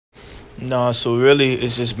No, so really,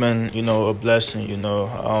 it's just been, a blessing,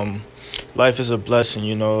 life is a blessing,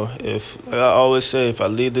 if, like I always say, if I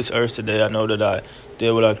leave this earth today, I know that I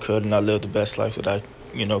did what I could and I lived the best life that I,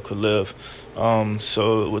 could live.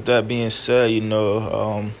 So with that being said,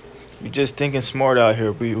 we're just thinking smart out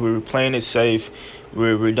here. We're playing it safe.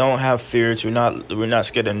 We don't have fears. We're not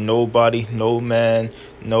scared of nobody, no man,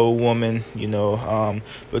 no woman.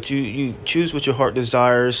 But you choose what your heart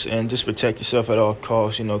desires and just protect yourself at all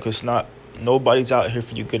costs. Because not nobody's out here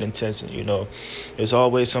for your good intention. There's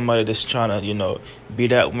always somebody that's trying to be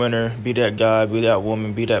that winner, be that guy, be that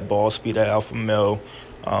woman, be that boss, be that alpha male.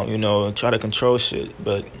 Try to control shit.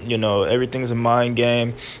 But, everything's a mind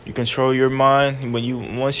game. You control your mind.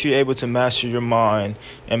 Once you're able to master your mind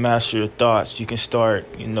and master your thoughts, you can start,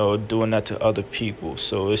 doing that to other people.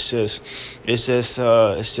 So it's just success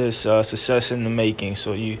in the making.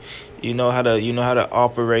 So you know how to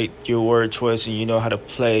operate your word choice, and you know how to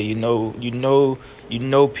play. You know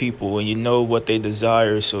people, and you know what they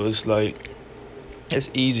desire. So it's like,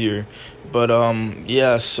 it's easier. But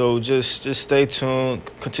yeah, so just stay tuned,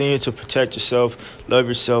 continue to protect yourself, love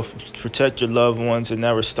yourself, protect your loved ones, and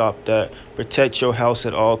never stop that. Protect your house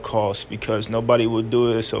at all costs, because nobody will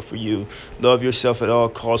do it except for you. Love yourself at all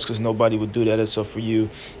costs, because nobody will do that except for you.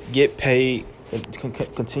 Get paid and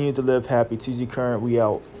continue to live happy. TG Current, we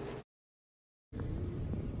out.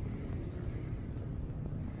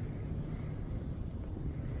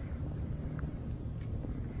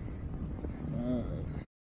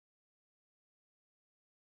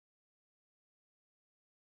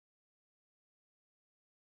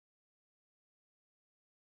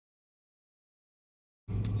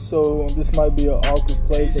 So this might be an awkward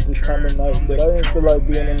place at this time of night, but I didn't feel like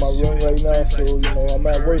being in my room right now. So I'm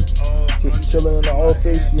at work, just chilling in the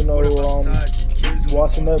office.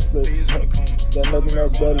 Watching Netflix. Got nothing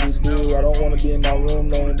else better to do. I don't want to be in my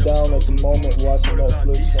room laying down at the moment watching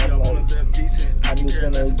Netflix. So I'm just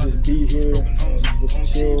gonna just be here and just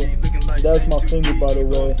chill. That's my finger, by the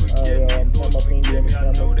way. I had my finger in the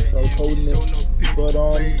camera, so I was holding it. But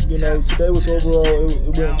today was overall,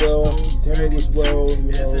 it went well. Dinner was well.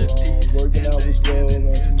 Working out was well.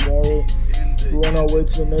 And tomorrow we're on our way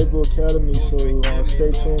to the Naval Academy, so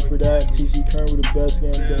stay tuned for that. TC Current with the best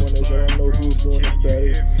game doing this. I don't know who's doing it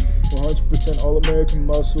better. 100% All-American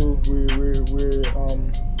muscle.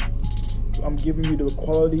 I'm giving you the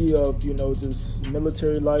quality of just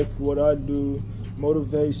military life, what I do,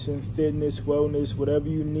 motivation, fitness, wellness, whatever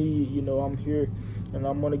you need. I'm here, and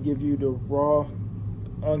I'm gonna give you the raw,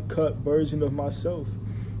 uncut version of myself.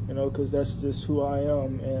 Because that's just who I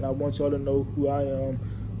am, and I want y'all to know who I am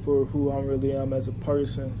for who I really am as a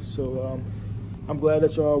person. So I'm glad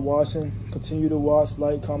that y'all are watching. Continue to watch,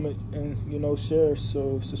 like, comment, and share.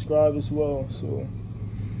 So subscribe as well. So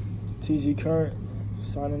TG Current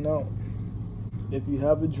signing out. If you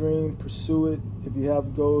have a dream, pursue it. If you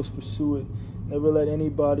have goals, pursue it. Never let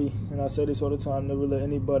anybody, and I say this all the time, never let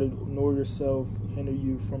anybody nor yourself hinder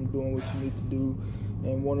you from doing what you need to do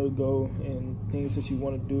and want to go, and things that you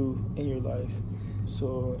want to do in your life.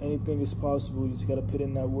 So anything is possible. You just got to put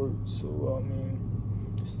in that work. So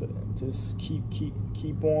just keep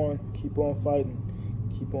on fighting.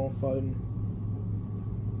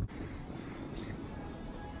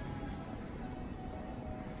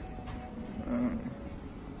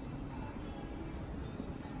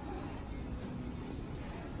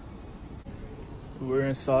 We're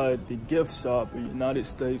inside the gift shop at United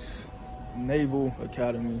States Naval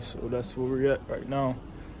Academy, so that's where we're at right now.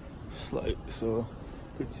 So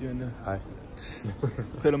put you in the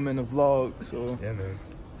put them in the vlog. So yeah, man.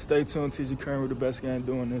 Stay tuned. TG Current with the best game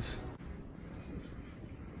doing this.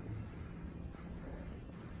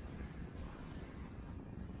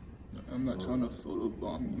 I'm not trying to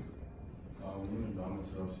photobomb you.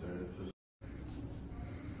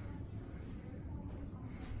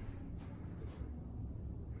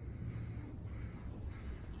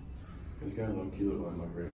 This guy low-key look like my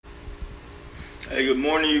grade. Hey, good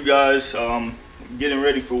morning, you guys. Getting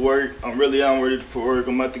ready for work. I'm ready for work.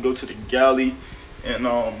 I'm about to go to the galley and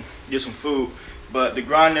get some food. But the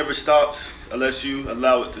grind never stops unless you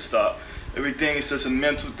allow it to stop. Everything is just a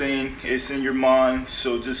mental thing. It's in your mind.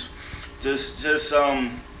 So just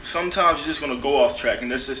sometimes you're just gonna go off track,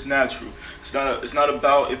 and that's just natural. It's not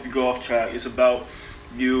about if you go off track. It's about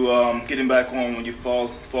you getting back on when you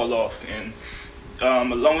fall off. And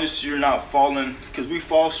as long as you're not falling, because we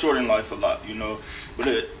fall short in life a lot, but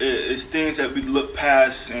it's things that we look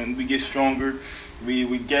past and we get stronger.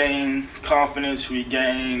 We gain confidence, we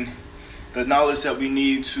gain the knowledge that we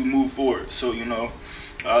need to move forward. So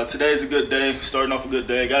today is a good day, starting off a good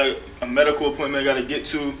day. I got a medical appointment I got to get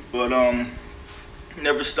to, but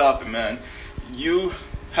Never stop it, man. You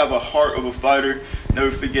have a heart of a fighter.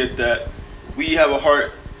 Never forget that. We have a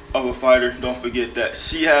heart of a fighter. Don't forget that.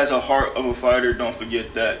 She has a heart of a fighter. Don't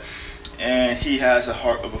forget that. And he has a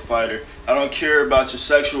heart of a fighter. I don't care about your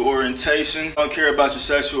sexual orientation. I don't care about your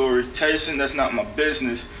sexual orientation. That's not my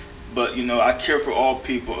business. But you know, I care for all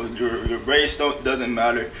people. Your race doesn't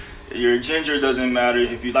matter. Your gender doesn't matter.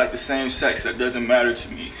 If you like the same sex, that doesn't matter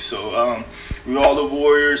to me. So we're all the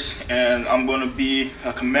warriors, and I'm gonna be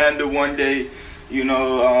a commander one day. You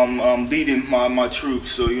know, leading my troops.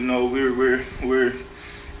 So you know, we're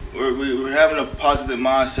having a positive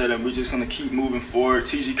mindset, and we're just gonna keep moving forward.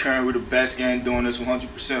 TG Current, we're the best gang doing this.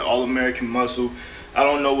 100% All-American muscle. I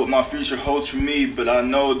don't know what my future holds for me, but I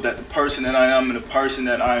know that the person that I am and the person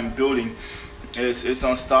that I am building, it's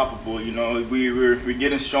unstoppable. You know, we're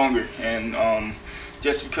getting stronger, and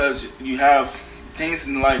just because you have things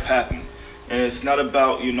in life happen, and it's not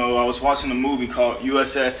about, you know, I was watching a movie called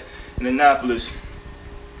USS Annapolis.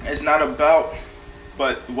 It's not about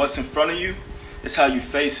but what's in front of you, it's how you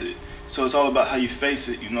face it. So it's all about how you face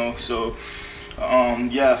it, you know. So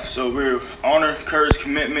yeah, so we're honor, courage,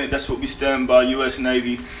 commitment. That's what we stand by. U.S.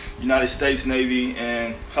 Navy, United States Navy,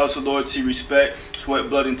 and hustle, loyalty, respect, sweat,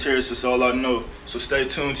 blood, and tears. That's all I know. So stay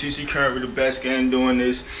tuned. TC Current, we're the best gang doing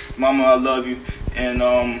this. Mama, I love you, and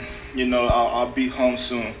you know, I'll be home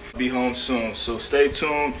soon. Be home soon. So stay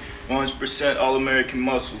tuned. 100% All-American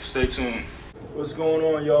muscle. Stay tuned. What's going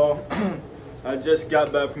on, y'all? I just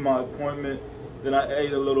got back from my appointment. Then I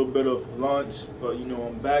ate a little bit of lunch, but you know,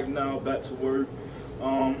 I'm back now, back to work.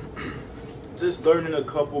 Just learning a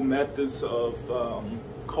couple methods of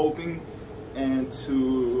coping and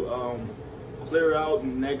to clear out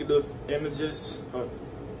negative images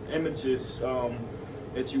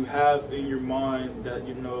that you have in your mind, that,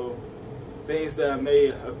 you know, things that may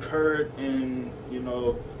occur in, you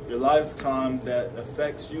know, your lifetime that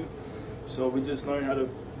affects you. So we just learn how to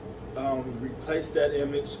replace that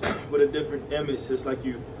image with a different image, just like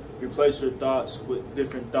you replace your thoughts with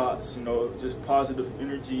different thoughts. You know, just positive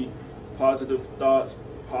energy, positive thoughts,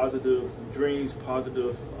 positive dreams,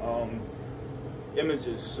 positive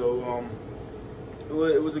images. So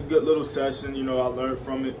it was a good little session. You know, I learned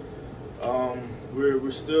from it.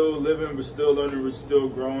 We're still living, we're still learning, we're still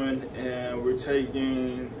growing, and we're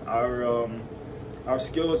taking our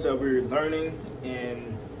skills that we're learning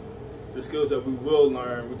and the skills that we will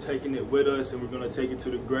learn, we're taking it with us, and we're going to take it to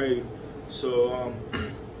the grave. So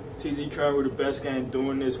TZ Current, we're the best gang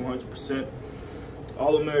doing this. 100%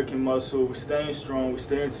 All-American muscle. We're staying strong, we're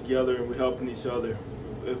staying together, and we're helping each other.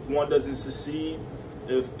 If one doesn't succeed,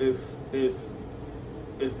 if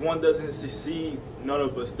one doesn't succeed, none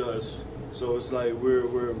of us does. So it's like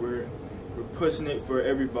we're pushing it for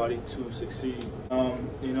everybody to succeed.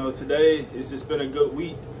 You know, today it's just been a good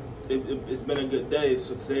week. It's been a good day.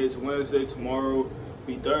 So today is Wednesday, tomorrow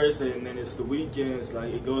be Thursday, and then it's the weekend. It's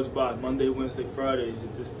like it goes by Monday, Wednesday, Friday.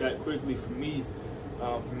 It's just that quickly for me,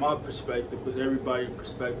 from my perspective, because everybody's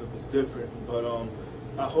perspective is different. But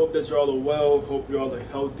I hope that y'all are well. Hope y'all are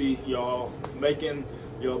healthy. Y'all making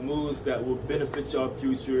your moves that will benefit y'all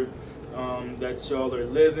future. That y'all are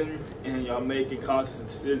living and y'all making conscious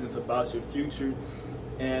decisions about your future,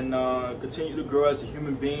 and continue to grow as a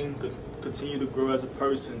human being. Continue to grow as a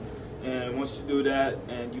person. And once you do that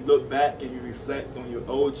and you look back and you reflect on your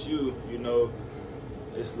old you, you know,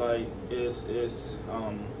 it's like it's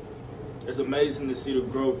amazing to see the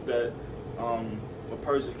growth that a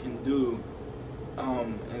person can do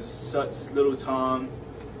in such little time,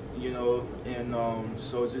 you know. And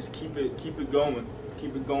so just keep it going.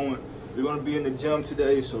 We're gonna be in the gym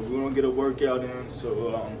today, so we're gonna get a workout in.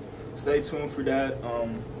 So stay tuned for that.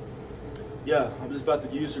 Yeah, I'm just about to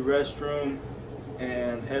use the restroom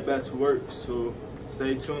and head back to work, so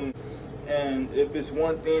stay tuned. And if it's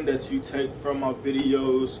one thing that you take from my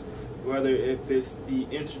videos, whether if it's the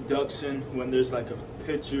introduction when there's like a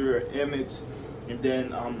picture or image, and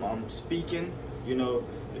then I'm speaking, you know,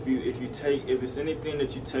 if it's anything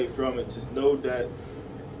that you take from it, just know that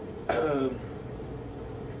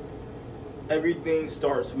everything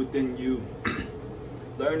starts within you.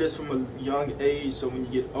 Learn this from a young age, so when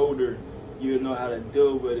you get older, you know how to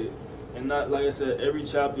deal with it. And not, like I said, every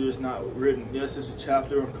chapter is not written. Yes, there's a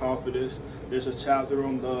chapter on confidence, there's a chapter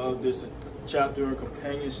on love, there's a chapter on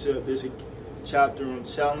companionship, there's a chapter on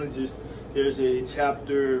challenges, there's a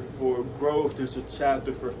chapter for growth, there's a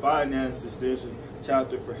chapter for finances, there's a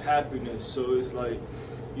chapter for happiness. So it's like,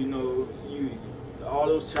 you know, all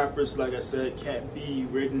those chapters, like I said, can't be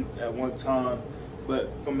written at one time.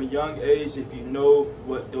 But from a young age, if you know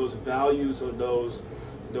what those values or those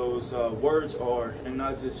words are, and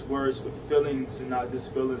not just words but feelings, and not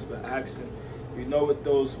just feelings but action, you know what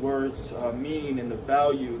those words mean and the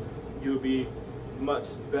value, you'll be much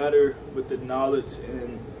better with the knowledge,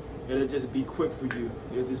 and it'll just be quick for you.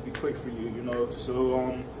 It'll just be quick for you, you know.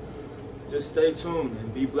 So just stay tuned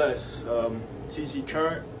and be blessed. TG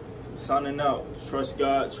Current, signing out. Trust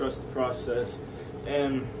God, trust the process.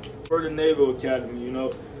 And for the Naval Academy, you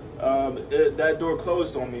know, that door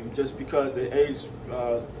closed on me just because the age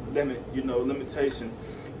limit, you know, limitation.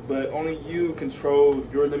 But only you control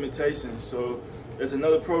your limitations. So there's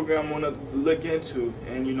another program I want to look into,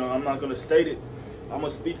 and you know, I'm not going to state it. I'm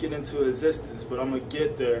going to speak it into existence, but I'm going to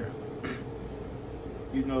get there.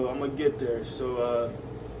 You know, I'm going to get there. So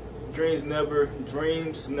dreams never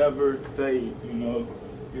fade, you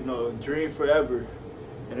know, dream forever.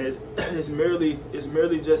 And it's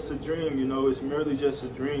merely just a dream, you know, it's merely just a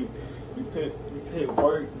dream. You put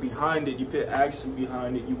work behind it, you put action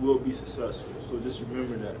behind it, you will be successful. So just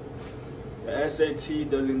remember that. The SAT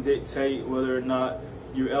doesn't dictate whether or not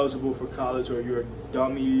you're eligible for college or you're a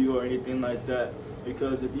dummy or anything like that.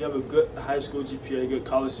 Because if you have a good high school GPA, good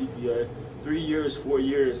college GPA, 3 years, 4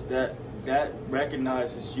 years, that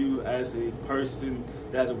recognizes you as a person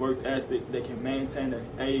that has a work ethic that can maintain an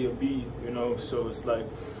A or B, you know. So it's like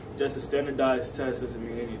just a standardized test doesn't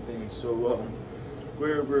mean anything. So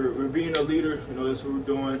we're being a leader, you know. That's what we're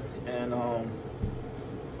doing. And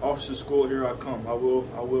officer school, here I come. I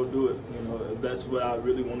will do it, you know. That's what I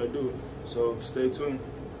really want to do. So stay tuned.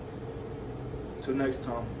 Till next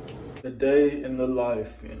time. The day in the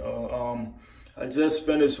life, you know. I just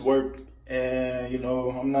finished work, and you know,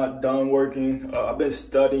 I'm not done working. I've been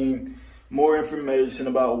studying more information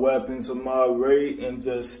about weapons of my rate and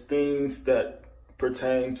just things that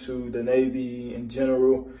pertain to the Navy in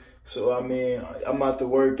general. So I mean, I'm about to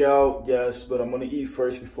work out, yes, but I'm gonna eat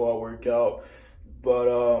first before I work out.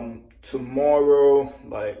 But tomorrow,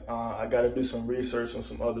 like I gotta do some research on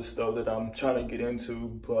some other stuff that I'm trying to get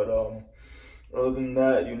into. But other than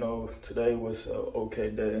that, you know, today was an okay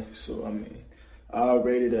day. So I mean, I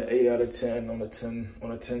rated an 8 out of 10 on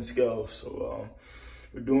a 10 scale. So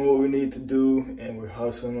we're doing what we need to do, and we're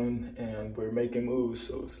hustling, and we're making moves.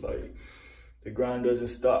 So it's like the grind doesn't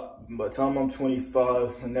stop. By the time I'm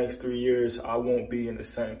 25, the next 3 years, I won't be in the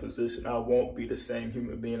same position. I won't be the same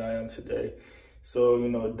human being I am today. So, you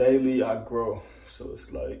know, daily I grow. So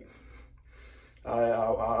it's like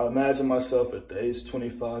I imagine myself at the age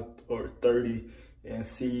 25 or 30 and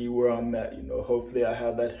see where I'm at. You know, hopefully I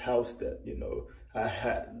have that house that, you know, I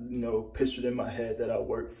had, you know, pictured in my head that I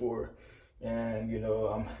work for. And, you know,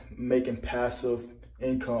 I'm making passive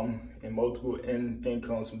income and multiple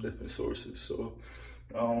incomes from different sources. So,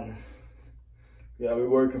 yeah, we're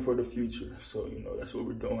working for the future. So, you know, that's what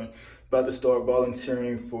we're doing. About to start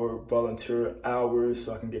volunteering for volunteer hours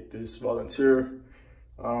so I can get this volunteer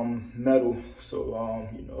medal. So,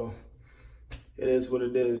 you know, it is what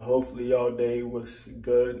it is. Hopefully y'all day was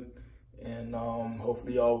good, and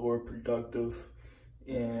hopefully y'all were productive,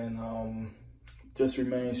 and just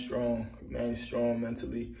remain strong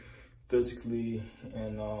mentally, physically,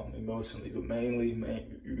 and emotionally, but mainly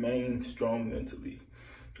remain strong mentally,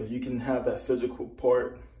 because you can have that physical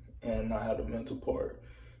part and not have the mental part.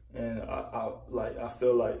 And I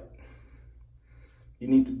feel like you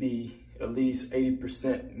need to be at least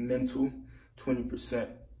 80% mental, 20%,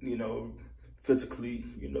 you know, physically,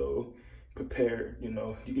 you know, prepared. You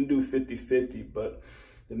know, you can do 50-50, but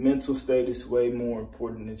the mental state is way more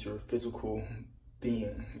important than your physical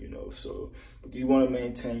being, you know. So you want to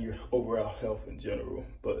maintain your overall health in general.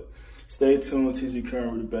 But stay tuned with TG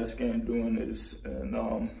Current. We're the best game doing this,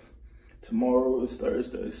 and tomorrow is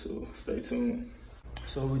Thursday, so stay tuned.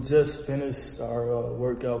 So we just finished our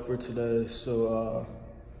workout for today, so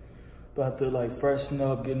about to like freshen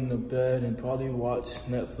up, get into bed, and probably watch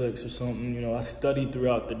Netflix or something. You know, I studied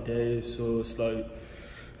throughout the day, so it's like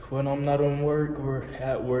when I'm not on work or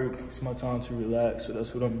at work, it's my time to relax, so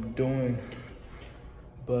that's what I'm doing.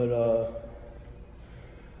 But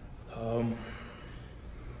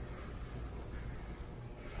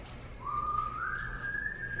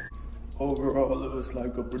overall, it was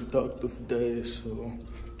like a productive day, so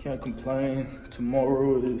can't complain.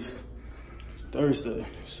 Tomorrow is Thursday,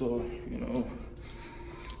 so, you know,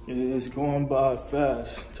 it's going by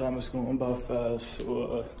fast. Time is going by fast,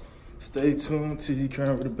 so stay tuned. TG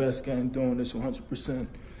Current with the best game doing this 100%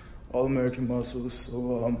 All-American muscles.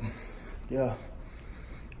 So, yeah,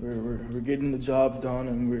 we're getting the job done,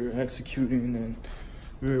 and we're executing, and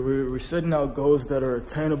we're setting out goals that are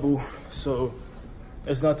attainable. So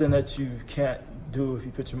there's nothing that you can't do if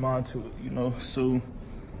you put your mind to it, you know. So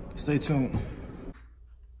stay tuned.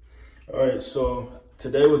 All right, so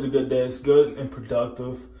today was a good day. It's good and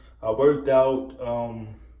productive. I worked out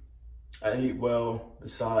I ate well,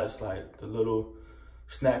 besides like the little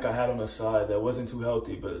snack I had on the side that wasn't too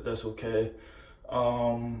healthy, but that's okay.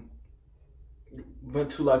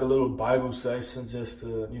 Went to like a little Bible session just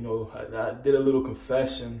to, you know, I did a little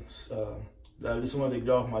confession. I just wanted to get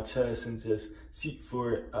off my chest and just seek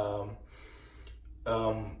for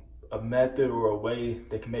a method or a way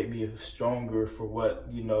that can make me stronger for what,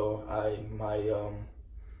 you know,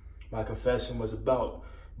 my confession was about.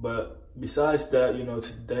 But besides that, you know,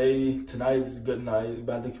 tonight is a good night.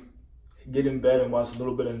 About to get in bed and watch a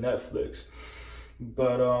little bit of Netflix.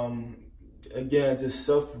 But again, just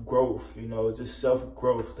self-growth, you know, just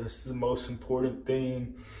self-growth. That's the most important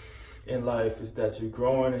thing in life, is that you're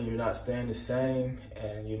growing and you're not staying the same,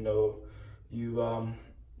 and you know, you're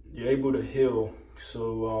able to heal.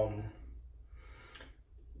 So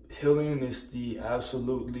healing is the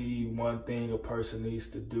absolutely one thing a person needs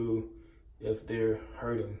to do if they're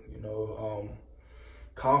hurting, you know.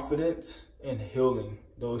 Confidence and healing,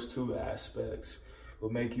 those two aspects will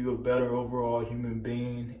make you a better overall human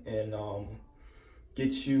being, and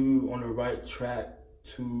get you on the right track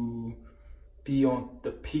to be on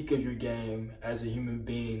the peak of your game as a human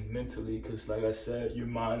being mentally. Because like I said, your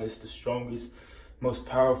mind is the strongest, most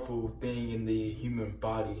powerful thing in the human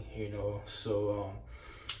body, you know. So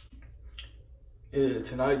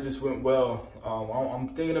tonight just went well.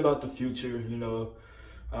 I'm thinking about the future, you know.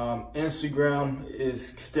 Instagram is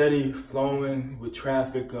steady flowing with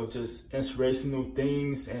traffic of just inspirational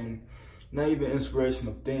things, and not even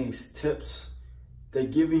inspirational things, tips. They're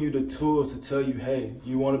giving you the tools to tell you, hey,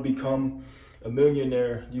 you want to become a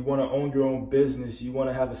millionaire, you want to own your own business, you want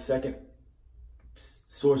to have a second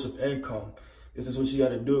source of income. This is what you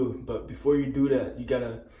got to do. But before you do that, you got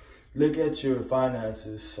to look at your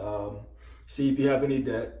finances, see if you have any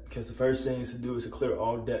debt, because the first thing is to do is to clear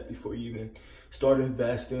all debt before you even start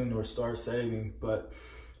investing or start saving. But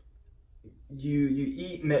you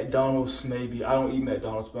eat McDonald's, maybe. I don't eat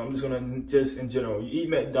McDonald's, but I'm just in general. You eat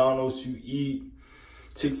McDonald's, you eat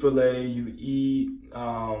Chick-fil-A, you eat,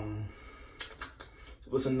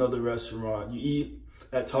 what's another restaurant? You eat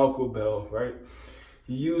at Taco Bell, right?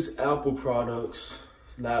 You use Apple products,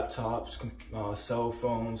 laptops, cell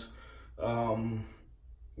phones.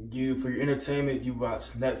 For your entertainment, you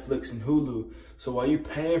watch Netflix and Hulu. So while you're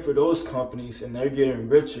paying for those companies and they're getting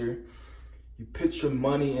richer, you put your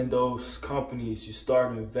money in those companies. You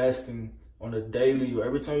start investing on a daily, or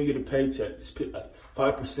every time you get a paycheck, just put like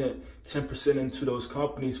 5%, 10% into those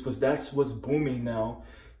companies, because that's what's booming now.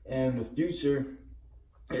 And in the future,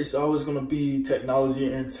 it's always going to be technology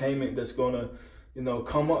and entertainment that's going to, you know,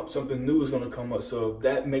 come up. Something new is going to come up. So if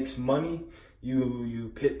that makes money,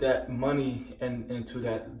 you put that money into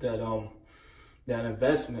that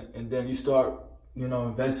investment, and then you start, you know,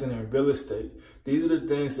 investing in real estate. These are the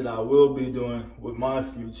things that I will be doing with my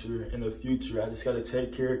future in the future. I just got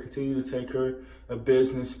to continue to take care of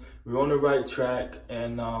business. We're on the right track,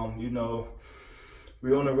 and you know,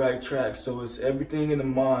 we're on the right track. So it's everything in the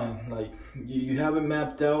mind. Like you have it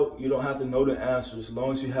mapped out. You don't have to know the answers. As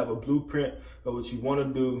long as you have a blueprint of what you want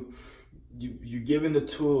to do, you're given the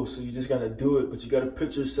tools. So you just got to do it. But you got to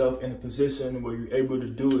put yourself in a position where you're able to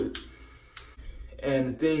do it.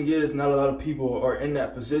 And the thing is, not a lot of people are in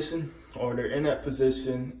that position, or they're in that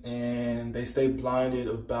position and they stay blinded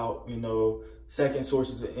about, you know, second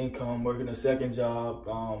sources of income, working a second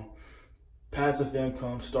job, passive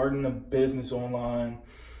income, starting a business online,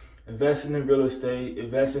 investing in real estate,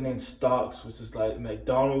 investing in stocks, which is like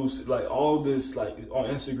McDonald's, like all this, like on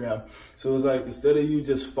Instagram. So it's like, instead of you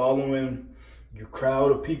just following your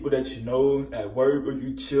crowd of people that you know at work or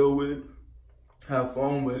you chill with, have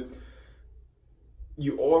fun with,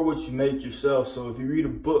 you are what you make yourself. So if you read a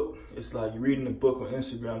book, it's like you're reading a book on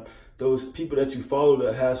Instagram. Those people that you follow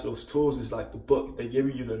that has those tools is like the book. They're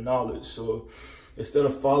giving you the knowledge. So instead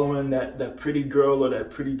of following that pretty girl or that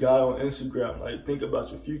pretty guy on Instagram, like, think about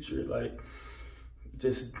your future. Like,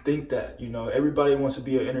 just think that, you know, everybody wants to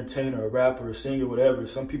be an entertainer, a rapper, a singer, whatever.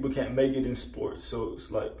 Some people can't make it in sports. So it's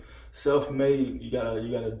like self-made, you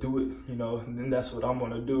gotta do it, you know. And then that's what I'm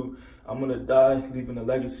gonna do. I'm gonna die leaving a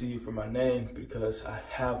legacy for my name, because I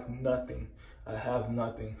have nothing.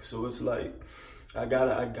 So it's like, I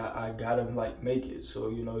gotta like make it. So,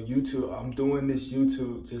 you know, YouTube, I'm doing this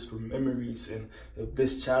YouTube just for memories, and if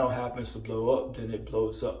this channel happens to blow up, then it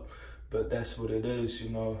blows up. But that's what it is, you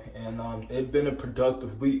know. And it's been a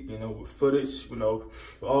productive week, you know, with footage. You know,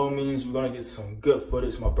 by all means, we're gonna get some good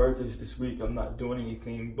footage. My birthday's this week. I'm not doing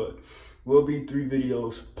anything, but will be 3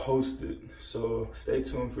 videos posted, so stay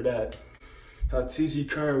tuned for that. TG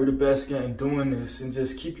Current, we're the best game doing this. And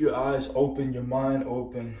just keep your eyes open, your mind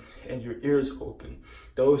open, and your ears open.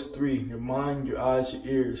 Those three, your mind, your eyes, your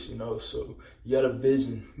ears, so you got a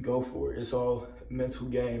vision, go for it. It's all a mental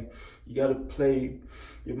game. You got to play,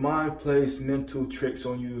 your mind plays mental tricks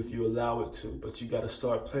on you if you allow it to, but you got to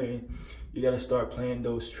start playing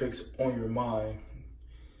those tricks on your mind.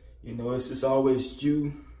 It's just always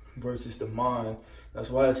you versus the mind. That's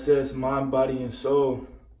why it says mind, body, and soul.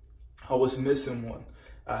 I was missing one.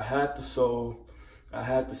 I had the soul, I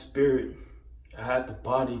had the spirit, I had the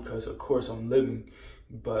body, because of course I'm living,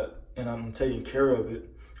 and I'm taking care of it.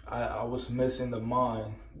 I was missing the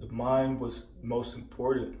mind. The mind was most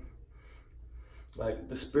important. Like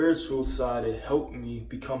the spiritual side, it helped me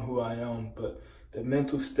become who I am, but the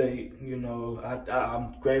mental state,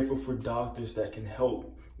 I'm grateful for doctors that can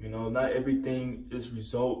help. Not everything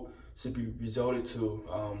should be resulted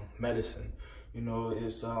to medicine.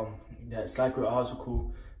 It's that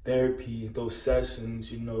psychological therapy, those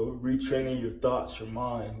sessions, retraining your thoughts, your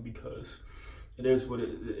mind, because it is what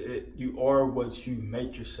you are what you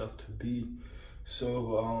make yourself to be.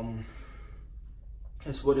 So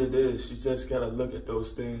that's what it is. You just gotta look at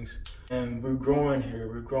those things. And we're growing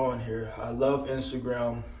here. I love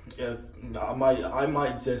Instagram. If I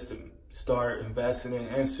might just start investing in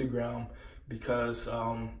Instagram, because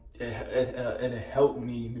it helped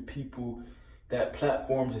me. The people, that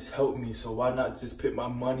platform just helped me. So why not just put my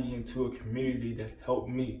money into a community that helped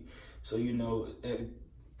me? So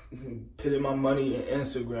putting my money in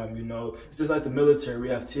Instagram, it's just like the military. We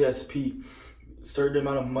have TSP. A certain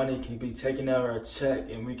amount of money can be taken out of our check,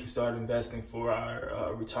 and we can start investing for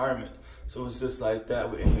our retirement. So it's just like that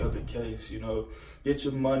with any other case. Get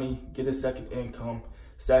your money, get a second income,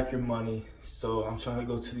 stack your money. So I'm trying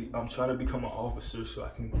to become an officer, so I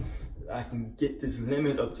can get this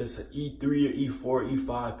limit of just an E3 or E4,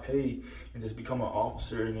 E5 pay, and just become an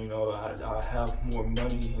officer. And I have more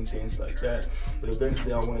money and things like that. But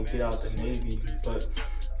eventually I want to get out the Navy. But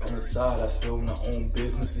on the side, I still want to own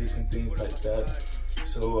businesses and things like that.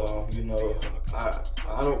 So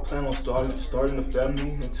I don't plan on starting a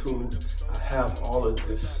family until I have all of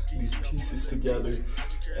these pieces together,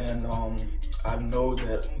 and I know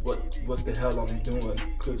that what the hell I'm doing.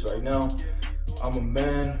 Because right now I'm a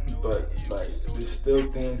man, but there's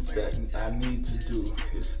still things that I need to do.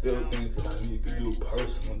 There's still things that I need to do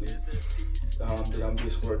personally, that I'm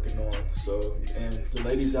just working on. So, and the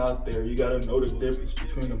ladies out there, you gotta know the difference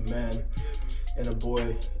between a man and a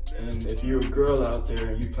boy. And if you're a girl out there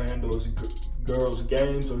and you playing those girls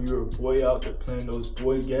games, or you're a boy out there playing those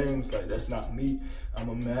boy games, that's not me. I'm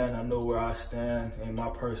a man. I know where I stand and my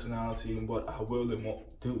personality and what I will and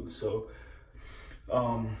won't do. So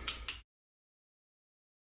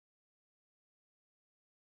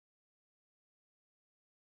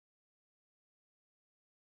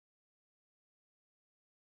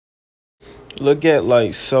look at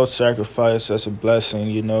like self-sacrifice as a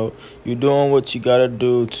blessing. You're doing what you gotta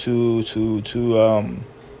do to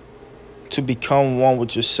become one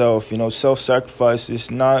with yourself. Self-sacrifice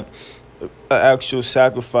is not an actual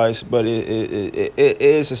sacrifice, but it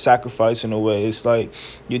is a sacrifice in a way. It's like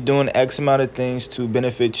you're doing X amount of things to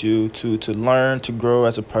benefit you, to learn, to grow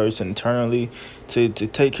as a person internally, to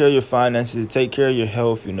take care of your finances, to take care of your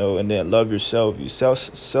health, and then love yourself. You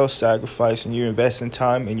self-sacrifice, and you're investing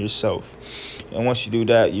time in yourself. And once you do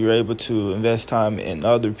that, you're able to invest time in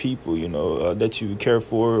other people, that you care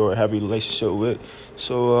for or have a relationship with.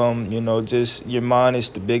 So, just your mind is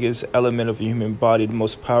the biggest element of a human body, the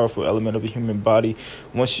most powerful element of a human body.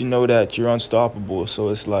 Once you know that, you're unstoppable. So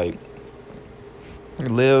it's like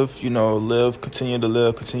live, continue to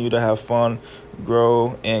live, continue to have fun,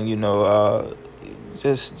 grow, and,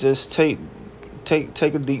 just take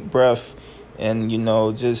a deep breath, and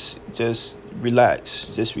just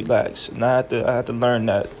relax. And I had to learn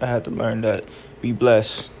that. Be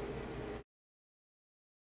blessed.